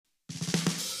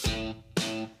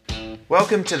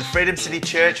Welcome to the Freedom City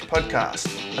Church podcast,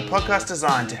 a podcast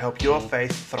designed to help your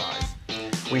faith thrive.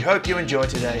 We hope you enjoy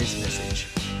today's message.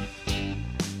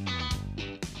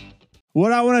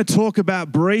 What I want to talk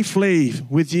about briefly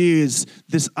with you is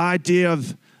this idea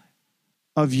of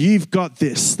you've got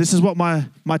this. This is what my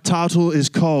title is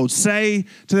called. Say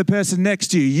to the person next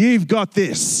to you, you've got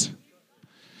this.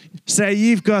 Say,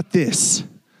 you've got this.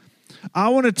 I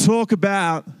want to talk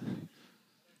about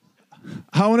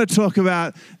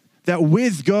that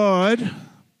with God,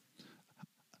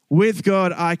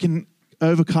 I can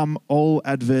overcome all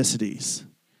adversities.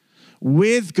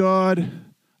 With God,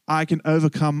 I can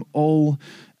overcome all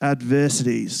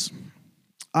adversities.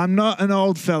 I'm not an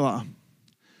old fella,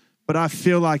 but I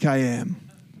feel like I am.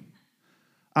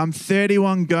 I'm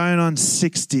 31 going on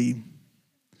 60.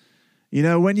 You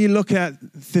know, when you look at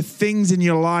the things in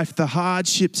your life, the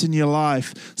hardships in your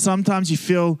life, sometimes you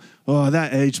feel, oh,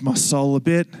 that aged my soul a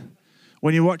bit.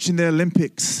 When you're watching the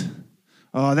Olympics,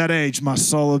 oh, that aged my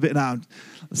soul a bit. Now,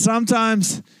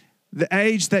 sometimes the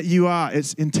age that you are,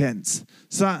 it's intense.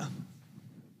 So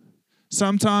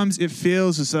sometimes it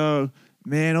feels as though,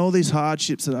 man, all these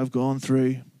hardships that I've gone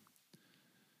through,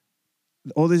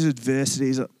 all these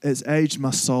adversities, it's aged my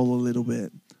soul a little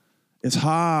bit. It's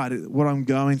hard what I'm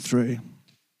going through.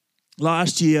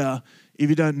 Last year, if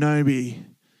you don't know me,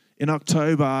 in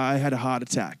October, I had a heart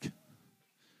attack.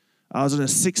 I was on a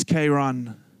 6K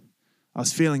run. I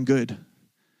was feeling good.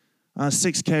 On a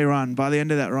 6K run, by the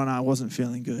end of that run, I wasn't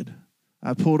feeling good.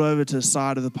 I pulled over to the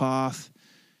side of the path,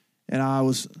 and I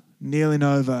was kneeling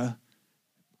over,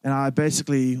 and I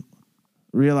basically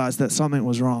realized that something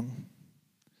was wrong.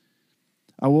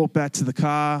 I walked back to the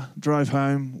car, drove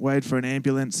home, waited for an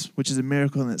ambulance, which is a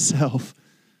miracle in itself.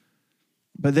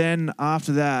 But then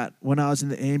after that, when I was in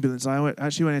the ambulance, I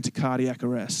actually went into cardiac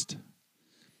arrest.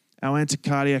 I went into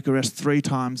cardiac arrest 3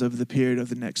 times over the period of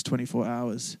the next 24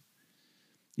 hours.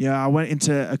 Yeah, I went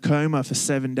into a coma for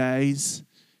 7 days,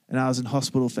 and I was in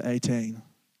hospital for 18.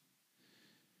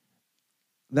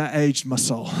 That aged my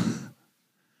soul.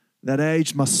 That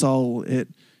aged my soul. It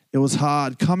was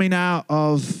hard. Coming out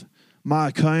of my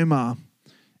coma,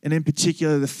 and in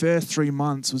particular, the first 3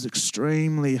 months was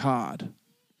extremely hard.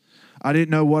 I didn't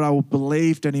know what I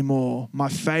believed anymore. My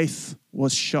faith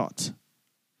was shot.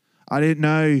 I didn't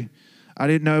know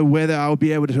whether I would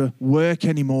be able to work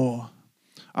anymore.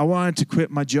 I wanted to quit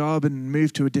my job and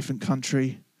move to a different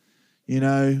country,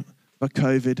 but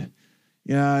COVID,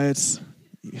 I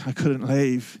couldn't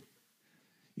leave.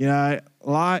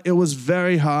 It was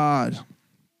very hard.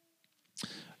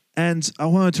 And I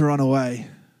wanted to run away.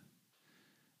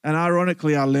 And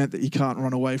ironically, I learned that you can't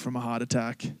run away from a heart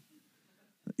attack.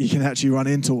 You can actually run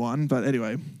into one, but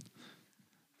anyway.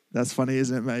 That's funny,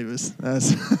 isn't it, Mavis?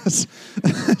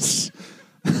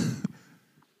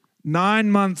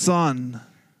 9 months on.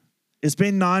 It's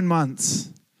been 9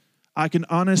 months. I can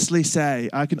honestly say,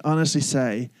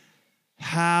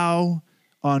 how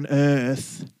on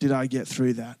earth did I get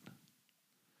through that?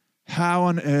 How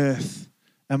on earth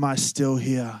am I still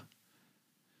here?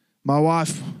 My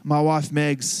wife,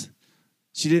 Megs,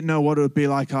 she didn't know what it would be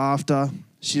like after.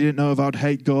 She didn't know if I would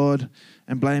hate God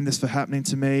and blame this for happening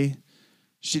to me.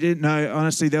 She didn't know,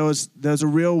 honestly, there was a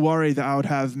real worry that I would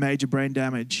have major brain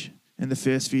damage in the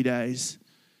first few days.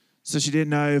 So she didn't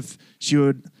know if she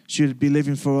would be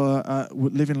living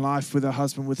life with her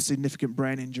husband with significant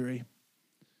brain injury.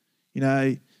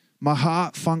 My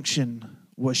heart function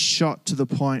was shot to the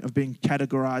point of being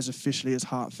categorized officially as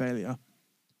heart failure.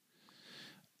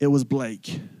 It was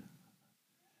bleak.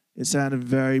 It sounded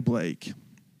very bleak.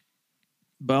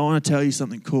 But I want to tell you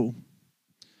something cool.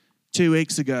 2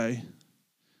 weeks ago,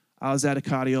 I was at a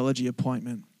cardiology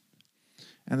appointment,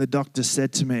 and the doctor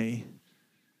said to me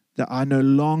that I no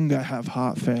longer have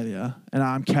heart failure, and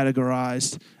I'm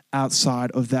categorized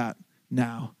outside of that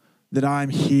now, that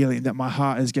I'm healing, that my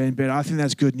heart is getting better. I think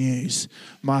that's good news.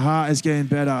 My heart is getting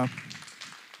better.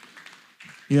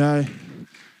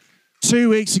 2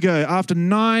 weeks ago, after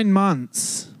 9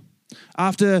 months,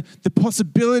 after the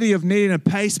possibility of needing a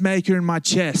pacemaker in my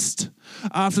chest,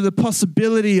 after the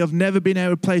possibility of never being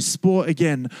able to play sport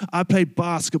again, I played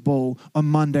basketball on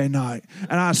Monday night,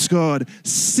 and I scored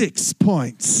 6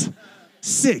 points.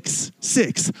 Six.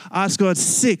 I scored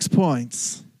 6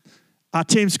 points. Our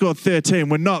team scored 13.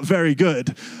 We're not very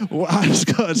good. I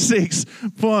scored 6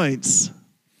 points.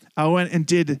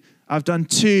 I've done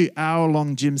 2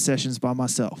 hour-long gym sessions by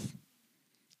myself,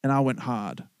 and I went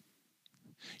hard.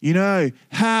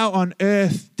 How on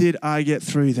earth did I get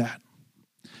through that?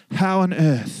 How on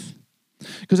earth?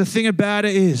 Because the thing about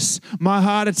it is, my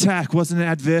heart attack wasn't an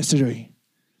adversity.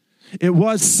 It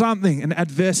was something, an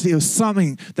adversity. It was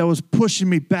something that was pushing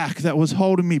me back, that was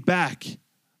holding me back.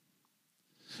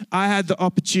 I had the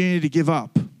opportunity to give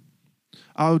up.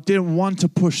 I didn't want to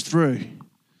push through,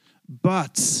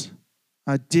 but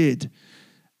I did.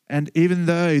 And even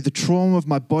though the trauma of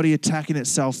my body attacking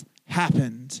itself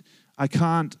happened, I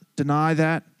can't deny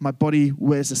that. My body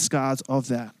wears the scars of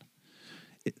that.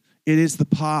 It is the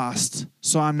past,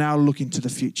 so I'm now looking to the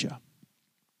future.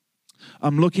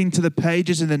 I'm looking to the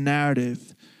pages in the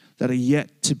narrative that are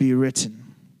yet to be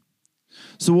written.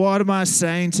 So what am I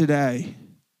saying today?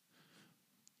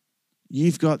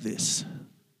 You've got this.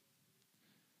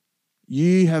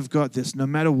 You have got this. No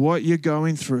matter what you're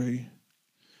going through,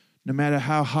 no matter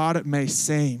how hard it may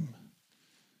seem,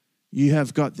 you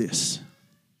have got this.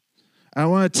 And I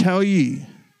want to tell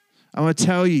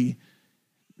you,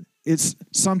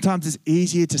 sometimes it's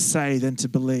easier to say than to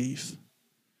believe.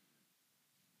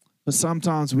 But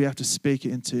sometimes we have to speak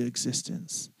it into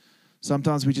existence.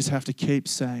 Sometimes we just have to keep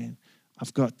saying,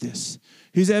 I've got this.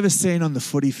 Who's ever seen on the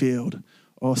footy field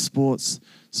or sports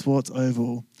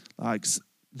oval, like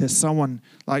there's someone,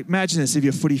 like imagine this, if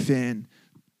you're a footy fan,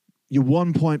 you're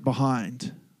 1 point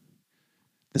behind.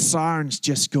 The siren's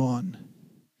just gone.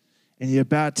 And you're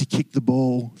about to kick the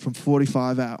ball from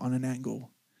 45 out on an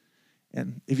angle.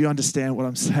 And if you understand what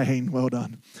I'm saying, well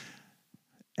done.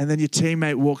 And then your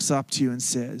teammate walks up to you and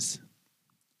says,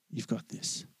 you've got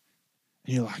this.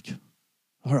 And you're like,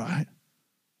 all right,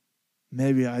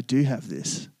 maybe I do have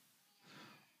this.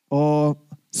 Or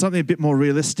something a bit more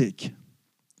realistic.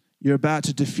 You're about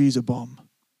to defuse a bomb.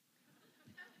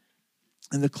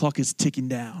 And the clock is ticking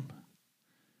down.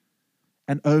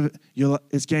 And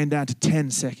it's going down to 10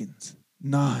 seconds,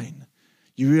 9.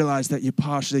 You realize that you're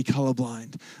partially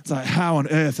colorblind. It's like, how on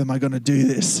earth am I going to do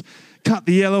this? Cut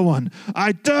the yellow one.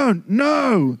 I don't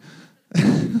know.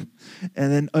 And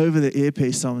then over the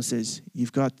earpiece, someone says,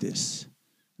 you've got this.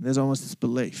 And there's almost this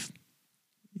belief.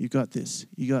 You got this.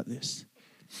 You got this.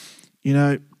 You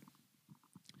know,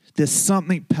 there's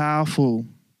something powerful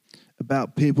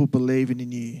about people believing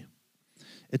in you.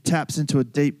 It taps into a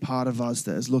deep part of us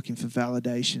that is looking for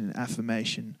validation and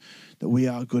affirmation that we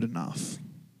are good enough.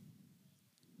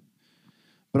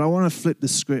 But I want to flip the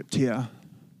script here,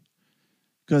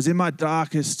 because in my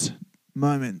darkest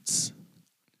moments,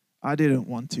 I didn't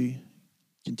want to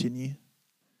continue.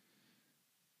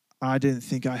 I didn't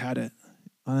think I had it.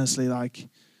 Honestly, like,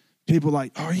 people are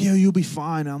like, oh yeah, you'll be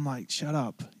fine. I'm like, shut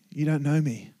up. You don't know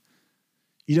me.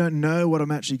 You don't know what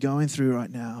I'm actually going through right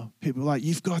now. People are like,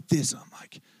 you've got this. I'm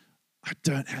like, I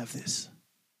don't have this.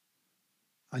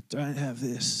 I don't have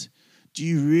this. Do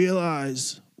you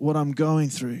realize what I'm going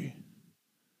through?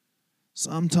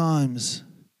 Sometimes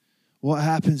what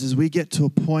happens is we get to a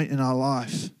point in our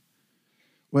life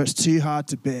where it's too hard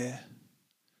to bear.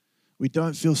 We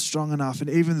don't feel strong enough. And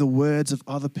even the words of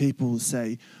other people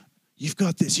say, you've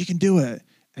got this, you can do it.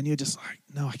 And you're just like,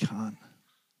 no, I can't.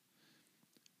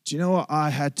 Do you know what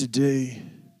I had to do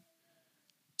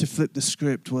to flip the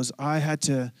script? Was I had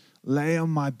to lay on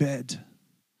my bed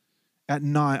at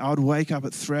night. I would wake up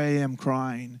at 3 a.m.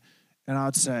 crying, and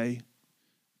I'd say,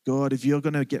 God, if you're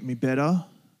going to get me better,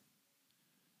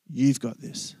 you've got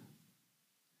this.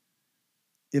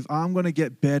 If I'm going to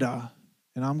get better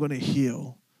and I'm going to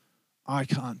heal, I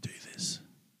can't do this.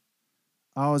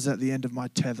 I was at the end of my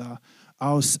tether.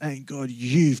 I was saying, God,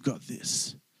 you've got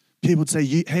this. People would say,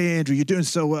 hey, Andrew, you're doing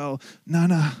so well.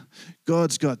 No,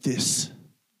 God's got this.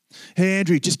 Hey,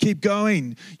 Andrew, just keep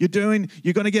going. You're going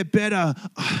to get better.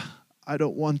 I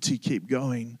don't want to keep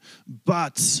going,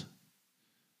 but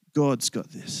God's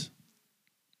got this.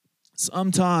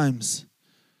 Sometimes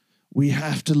we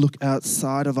have to look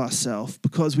outside of ourselves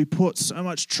because we put so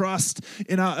much trust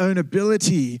in our own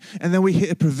ability, and then we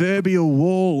hit a proverbial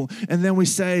wall, and then we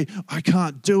say, I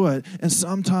can't do it. And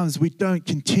sometimes we don't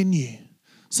continue.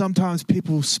 Sometimes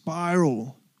people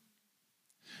spiral.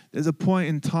 There's a point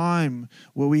in time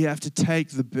where we have to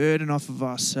take the burden off of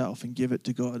ourselves and give it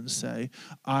to God and say,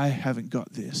 I haven't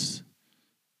got this.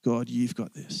 God, you've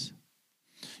got this.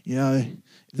 You know,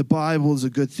 the Bible is a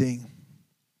good thing.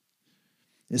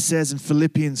 It says in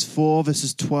Philippians 4,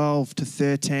 verses 12 to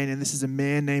 13, and this is a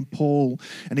man named Paul,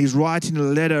 and he's writing a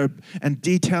letter and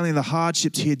detailing the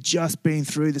hardships he had just been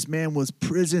through. This man was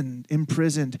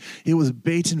imprisoned. He was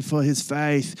beaten for his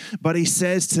faith. But he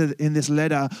says in this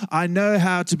letter, I know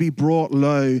how to be brought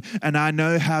low, and I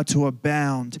know how to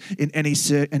abound in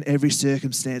every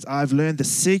circumstance. I've learned the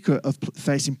secret of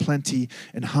facing plenty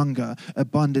and hunger,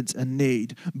 abundance and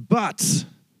need. But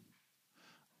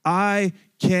I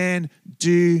can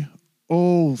do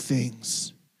all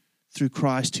things through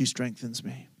Christ who strengthens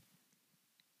me.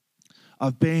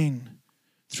 I've been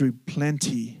through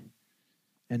plenty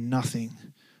and nothing,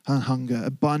 hunger,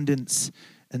 abundance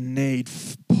and need.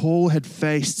 Paul had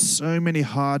faced so many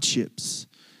hardships,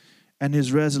 and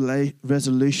his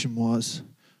resolution was,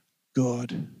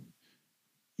 God,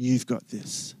 you've got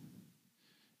this.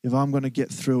 If I'm going to get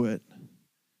through it,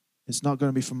 it's not going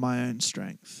to be from my own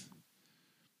strength,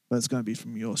 but it's going to be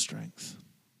from your strength.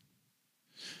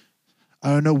 I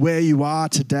don't know where you are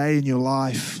today in your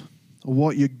life or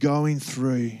what you're going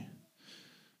through,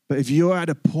 but if you're at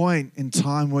a point in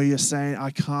time where you're saying, I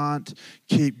can't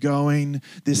keep going,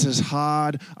 this is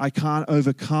hard, I can't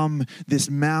overcome this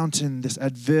mountain, this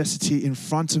adversity in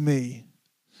front of me,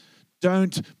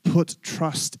 don't put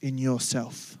trust in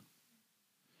yourself,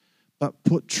 but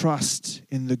put trust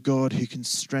in the God who can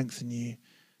strengthen you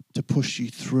to push you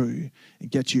through and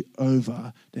get you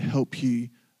over, to help you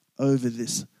over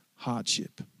this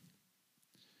hardship.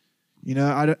 You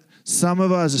know, some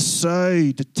of us are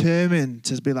so determined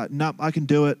to be like, nope, I can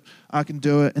do it.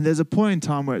 And there's a point in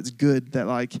time where it's good that,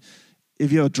 like,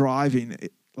 if you're driving,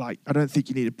 I don't think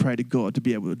you need to pray to God to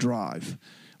be able to drive.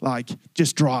 Like,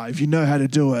 just drive. You know how to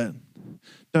do it.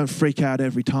 Don't freak out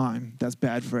every time. That's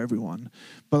bad for everyone.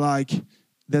 But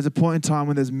there's a point in time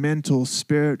when there's mental,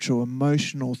 spiritual,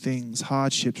 emotional things,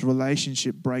 hardships,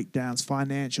 relationship breakdowns,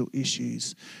 financial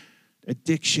issues,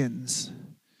 addictions.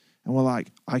 And we're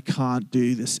like, I can't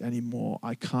do this anymore.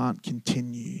 I can't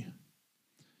continue.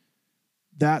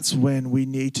 That's when we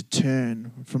need to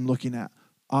turn from looking at,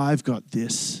 I've got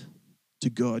this, to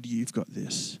God, you've got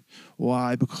this.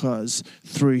 Why? Because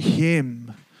through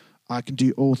Him, I can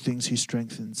do all things who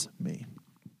strengthens me.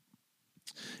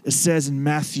 It says in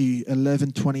Matthew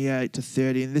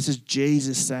 11:28-30, and this is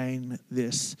Jesus saying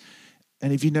this.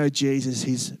 And if you know Jesus,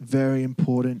 He's very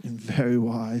important and very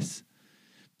wise.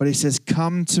 But He says,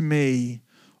 come to me,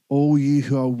 all you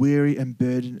who are weary and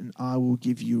burdened, and I will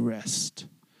give you rest.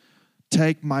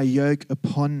 Take my yoke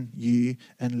upon you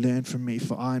and learn from me,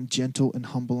 for I am gentle and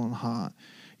humble in heart.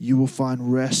 You will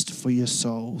find rest for your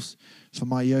souls, for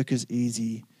my yoke is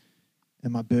easy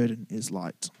and my burden is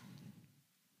light.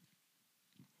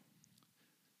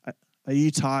 Are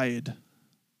you tired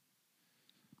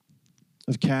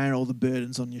of carrying all the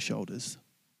burdens on your shoulders?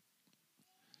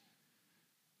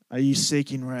 Are you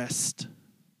seeking rest?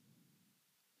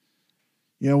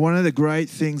 You know, one of the great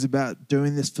things about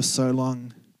doing this for so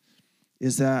long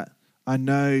is that I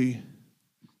know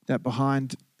that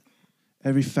behind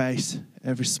every face,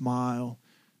 every smile,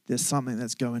 there's something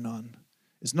that's going on.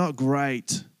 It's not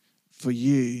great for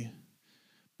you,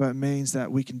 but it means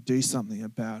that we can do something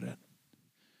about it.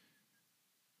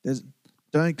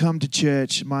 Don't come to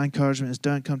church. My encouragement is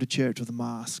don't come to church with a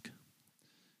mask.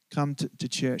 Come to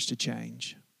church to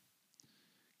change.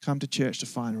 Come to church to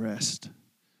find rest.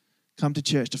 Come to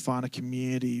church to find a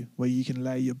community where you can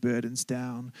lay your burdens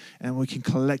down and we can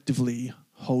collectively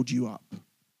hold you up.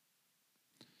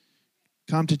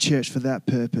 Come to church for that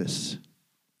purpose.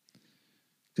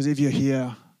 Because if you're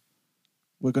here,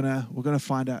 we're gonna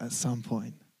find out at some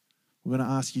point. We're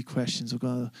gonna ask you questions. We're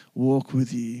gonna walk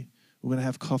with you. We're gonna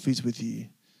have coffees with you.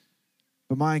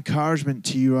 But my encouragement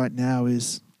to you right now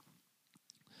is,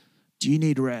 do you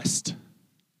need rest?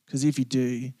 Because if you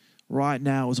do, right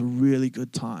now is a really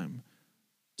good time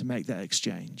to make that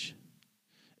exchange.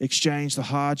 Exchange the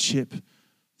hardship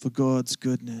for God's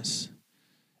goodness.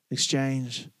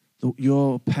 Exchange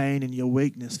your pain and your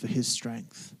weakness for His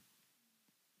strength.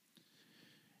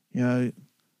 You know,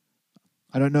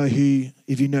 I don't know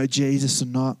if you know Jesus or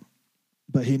not,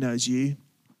 but He knows you.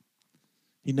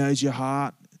 He knows your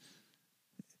heart.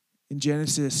 In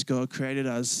Genesis, God created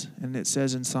us, and it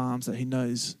says in Psalms that He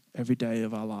knows every day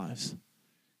of our lives.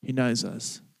 He knows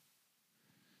us.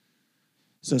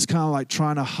 So it's kind of like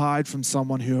trying to hide from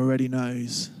someone who already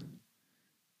knows.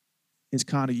 It's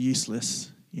kind of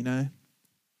useless, you know?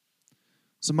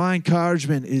 So my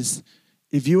encouragement is,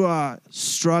 if you are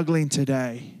struggling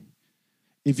today,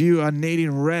 if you are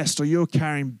needing rest or you're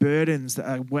carrying burdens that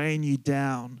are weighing you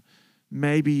down,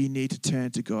 maybe you need to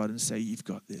turn to God and say, you've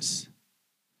got this.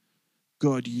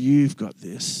 God, you've got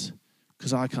this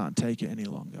because I can't take it any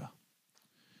longer.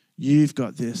 You've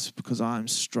got this because I'm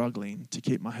struggling to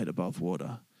keep my head above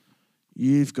water.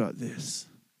 You've got this,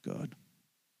 God.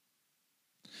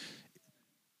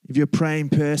 If you're a praying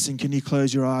person, can you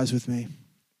close your eyes with me?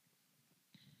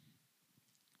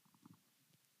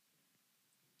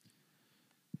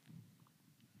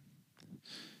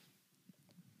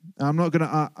 I'm not going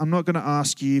to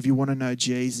ask you if you want to know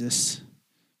Jesus,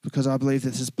 because I believe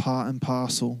this is part and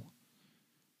parcel.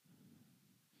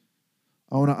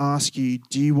 I want to ask you,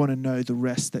 do you want to know the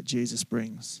rest that Jesus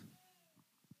brings?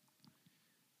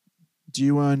 Do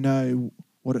you want to know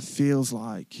what it feels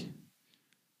like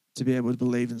to be able to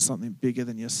believe in something bigger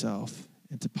than yourself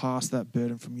and to pass that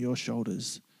burden from your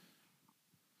shoulders.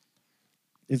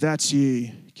 If that's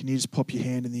you, can you just pop your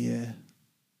hand in the air?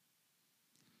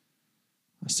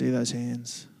 I see those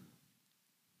hands.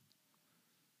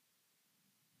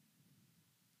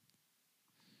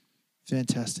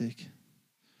 Fantastic.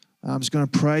 I'm just going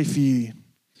to pray for you,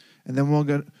 and then we're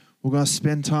going to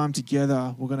spend time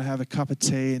together. We're going to have a cup of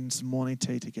tea and some morning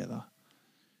tea together,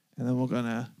 and then we're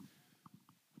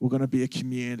going to be a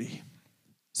community.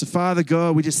 So, Father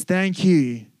God, we just thank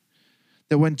you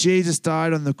that when Jesus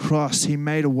died on the cross, he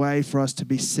made a way for us to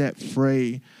be set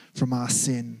free from our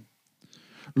sin.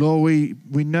 Lord,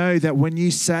 we know that when you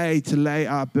say to lay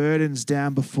our burdens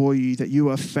down before you, that you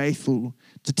are faithful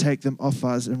to take them off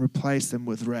us and replace them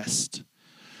with rest.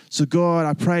 So God,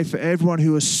 I pray for everyone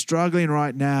who is struggling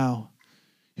right now,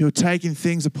 who are taking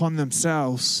things upon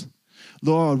themselves.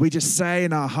 Lord, we just say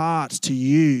in our hearts to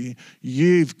you,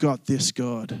 you've got this,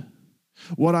 God.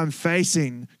 What I'm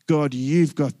facing, God,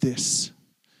 you've got this.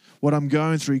 What I'm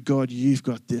going through, God, you've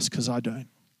got this, because I don't.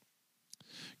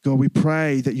 God, we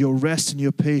pray that your rest and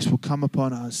your peace will come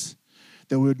upon us,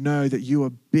 that we would know that you are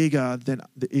bigger than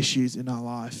the issues in our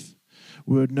life.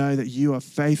 We would know that you are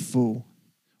faithful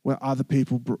where other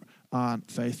people aren't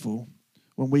faithful.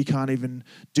 When we can't even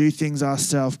do things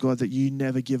ourselves, God, that you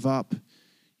never give up,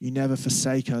 you never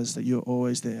forsake us, that you're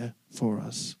always there for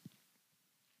us.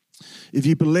 If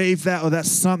you believe that, or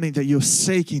that's something that you're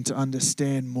seeking to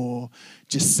understand more,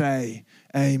 just say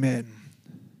amen.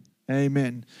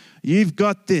 Amen. You've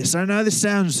got this. I know this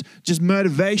sounds just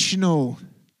motivational,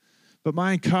 but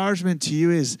my encouragement to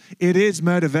you is it is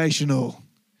motivational,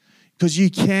 because you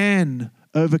can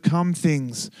overcome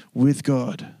things with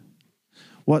God.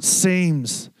 What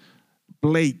seems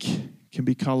bleak can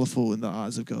be colorful in the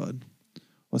eyes of God.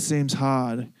 What seems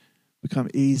hard become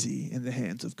easy in the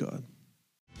hands of God.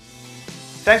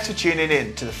 Thanks for tuning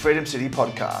in to the Freedom City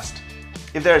podcast.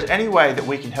 If there is any way that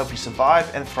we can help you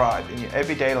survive and thrive in your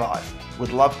everyday life, we'd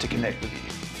love to connect with you.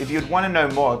 If you'd want to know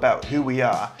more about who we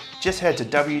are, just head to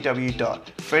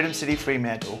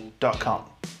www.freedomcityfremantle.com.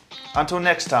 Until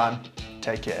next time,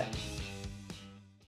 take care.